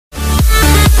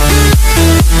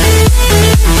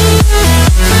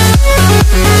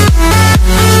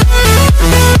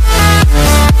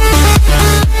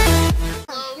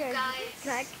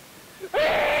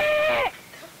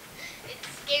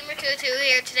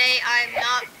today I'm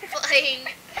not playing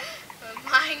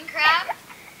Minecraft,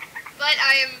 but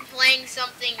I am playing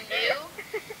something new.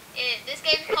 This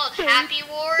game's called Happy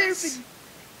Wars.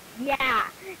 Yeah,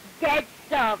 get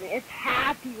some. It's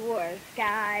Happy Wars,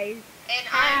 guys. And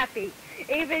happy,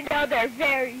 even though they're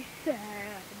very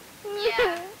sad.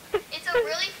 Yeah. It's a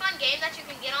really fun game that you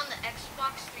can get on the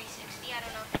Xbox 360. I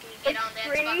don't know if you can get on the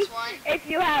free Xbox One. If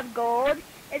you have gold.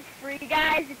 It's free,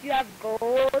 guys. If you have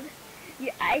gold,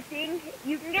 I think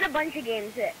you can get a bunch of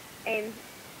games and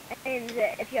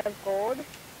if you have gold.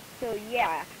 So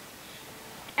yeah.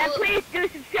 And please do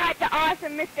subscribe to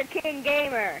Awesome Mr. King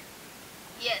Gamer.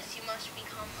 Yes, you must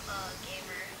become a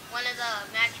gamer. One of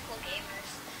the magical gamers.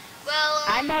 Well,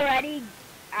 I'm already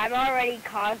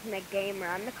Cosmic Gamer.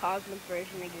 I'm the Cosmic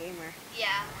version of Gamer.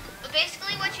 Yeah. But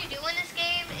basically what you do in this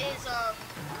game is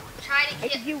try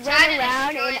to you run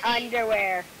around in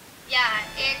underwear. Yeah,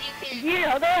 and you can... You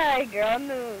know the girl in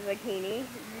the bikini?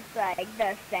 It's like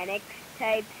the Scenic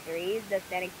type 3, the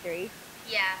Scenic 3.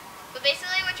 Yeah. But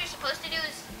basically what you're supposed to do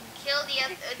is kill the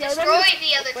other, destroy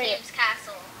the other team's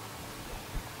castle.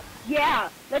 Yeah,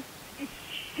 let's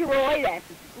destroy them.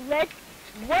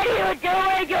 What are you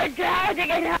doing? You're drowning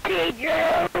in honey,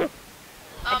 Drew!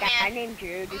 Oh, man. I named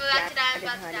Drew. I'm about to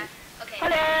die, Okay.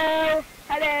 Hello!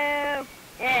 Hello!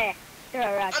 Yeah.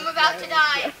 I'm about to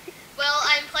die. Well,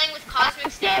 I'm playing with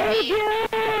Cosmic Stampede.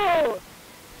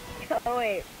 Oh,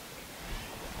 wait.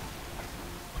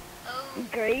 Oh.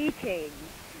 Greetings.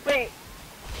 Wait.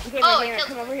 Gamer,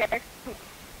 come over here.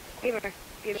 Gamer.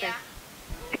 Yeah.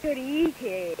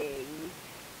 Greetings.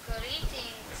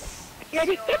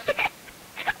 Greetings.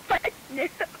 What? No.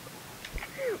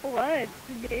 What?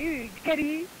 Dude,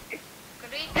 Greetings.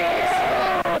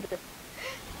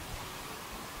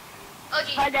 Oh,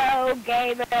 geez. Hello,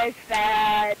 gamers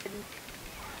fans.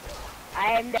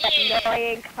 I am the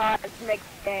annoying Cosmic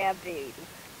Stampede.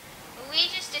 We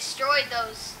just destroyed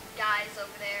those guys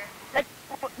over there.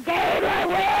 Gamer,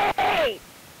 wait!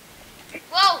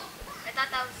 Whoa! I thought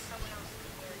that was someone else.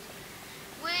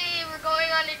 We're going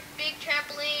on a big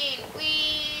trampoline.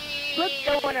 Look,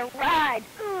 they want to ride.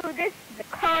 Ooh, this is the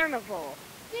carnival.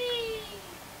 Whee!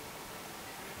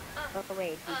 Oh,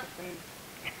 wait.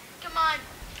 Come on.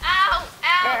 Ow!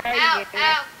 Ow! Ow! Ow!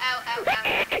 Ow! Ow! Ow!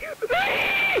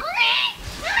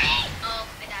 Oh,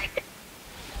 I died.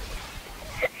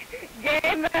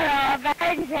 Gamer,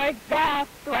 Avenger Death,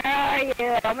 where are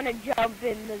you? I'm gonna jump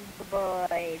in the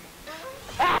void.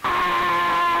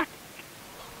 Ah!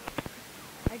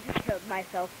 I just killed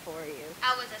myself for you.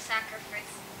 I was a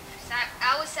sacrifice.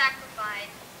 I was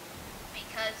sacrificed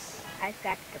because... I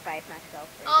sacrificed myself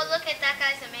for you. Oh, look at that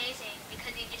guy's amazing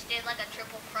because he just did like a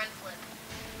triple front flip.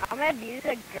 I'm gonna use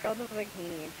a girl in a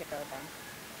bikini and show them.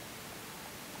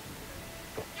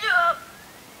 Yup!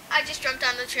 I just jumped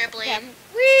on the trampoline. Yeah,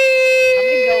 Whee! I'm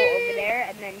gonna go over there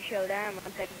and then show them.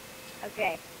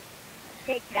 Okay.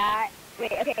 Take that.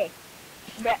 Wait, okay.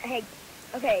 Hey,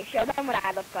 okay, show them what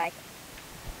I look like.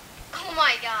 Oh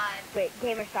my god. Wait,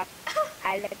 gamer, stop.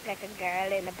 I look like a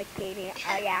girl in a bikini.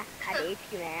 Oh yeah, I'd hate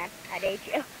you, man. I'd hate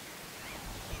you.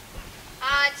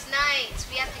 It's knights.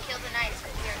 We have to kill the knights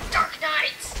because we're Dark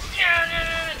Knights.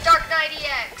 Dark Knight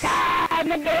EX.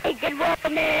 I'm a naked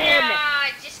woman. Yeah,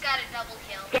 I just got a double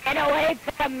kill. Get away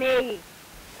from me.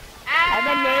 Ah. I'm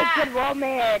a naked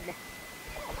woman.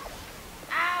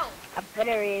 Ow. I'm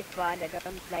gonna respawn and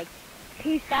I'm like,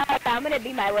 peace out. I'm gonna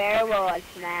be my werewolf,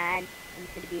 man. I'm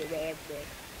gonna be a werewolf.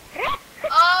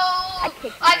 Oh,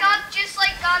 I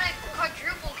got a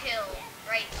quadruple kill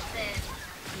right then.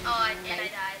 Oh, and I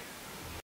died.